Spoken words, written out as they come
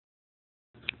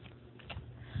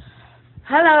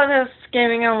Hello, this is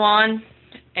Gaming One,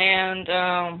 and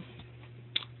I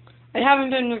haven't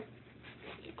been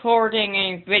recording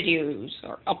any videos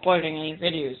or uploading any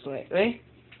videos lately.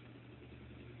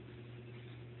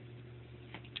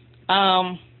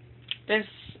 This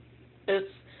is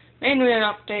mainly an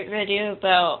update video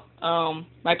about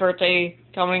my birthday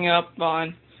coming up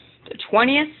on the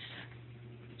 20th.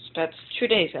 So that's 2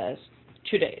 days, guys.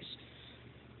 2 days.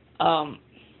 I'm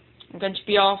going to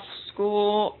be off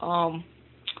school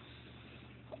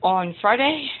on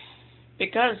Friday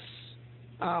because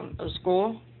of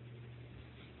school,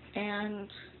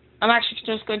 and I'm actually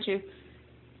just going to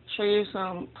show you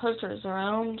some posters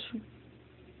around.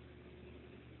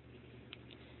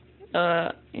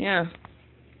 Yeah.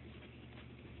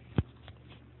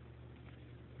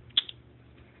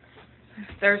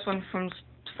 There's one from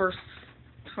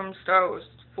Star Wars: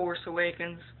 Force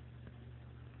Awakens.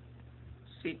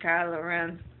 See Kylo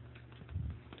Ren.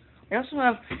 We also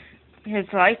have his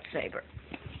lightsaber.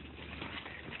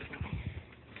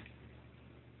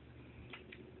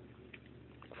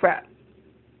 Crap.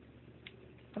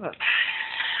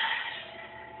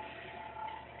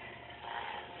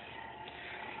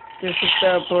 This is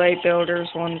the Blade Builders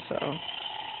one, so.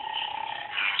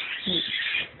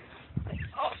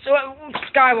 Also,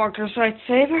 Skywalker's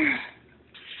lightsaber.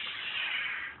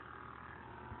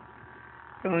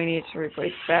 We need to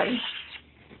replace that.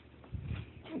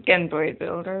 Again, Blade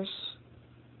Builders.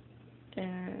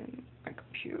 And my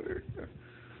computer.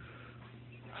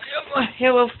 I have a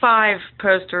Halo 5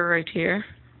 poster right here.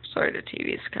 Sorry, the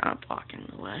TV is kind of blocking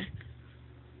the way.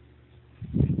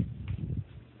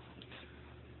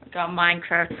 I got a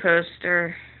Minecraft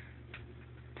poster.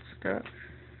 Stuff.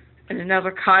 And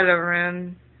another Kylo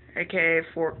Ren, aka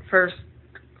First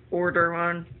Order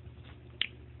one.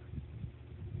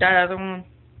 That other one.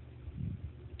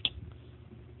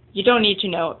 You don't need to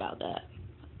know about that.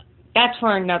 That's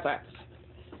for another episode.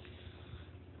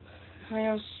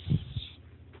 I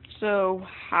also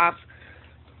have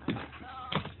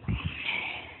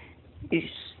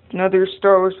another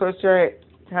Star Wars poster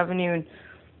I haven't even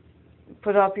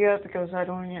put up yet because I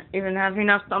don't even have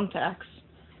enough thumbtacks.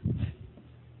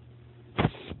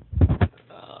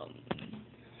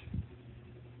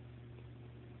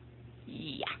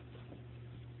 Yeah.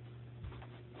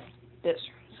 This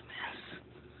room's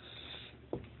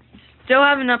a mess. Still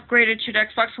haven't upgraded to the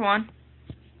Xbox One.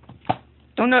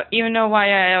 Don't even know why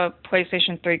I have a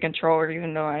PlayStation 3 controller,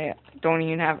 even though I don't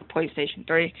even have a PlayStation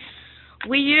 3.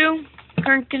 Wii U,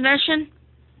 current condition,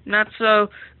 not so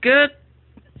good.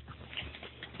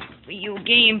 Wii U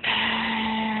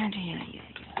gamepad. Yeah.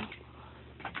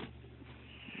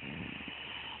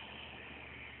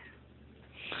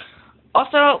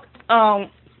 Also, I'm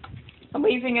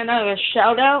leaving another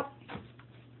shout out.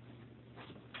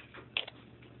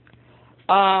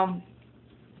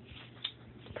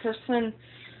 Person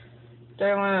that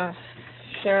I want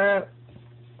to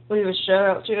leave a shout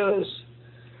out to is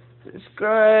this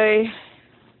guy.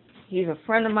 He's a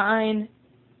friend of mine.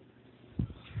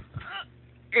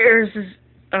 Here's his,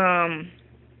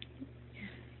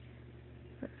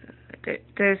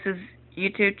 there's his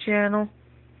YouTube channel.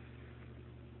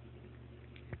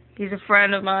 He's a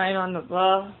friend of mine on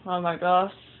my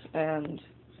bus, and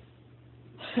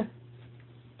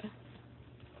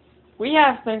we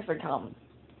have things in common.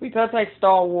 We both like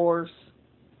Star Wars.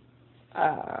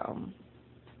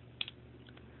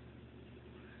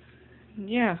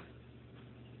 Yeah.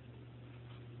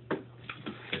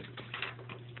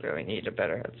 Really need a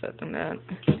better headset than that.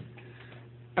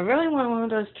 I really want one of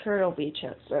those Turtle Beach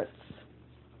headsets.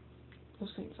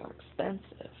 Those things are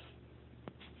expensive.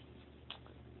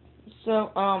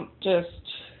 So, just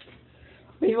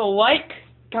leave a like,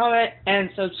 comment, and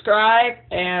subscribe,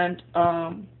 and,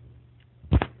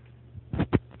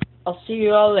 I'll see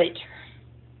you all later.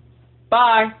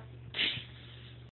 Bye.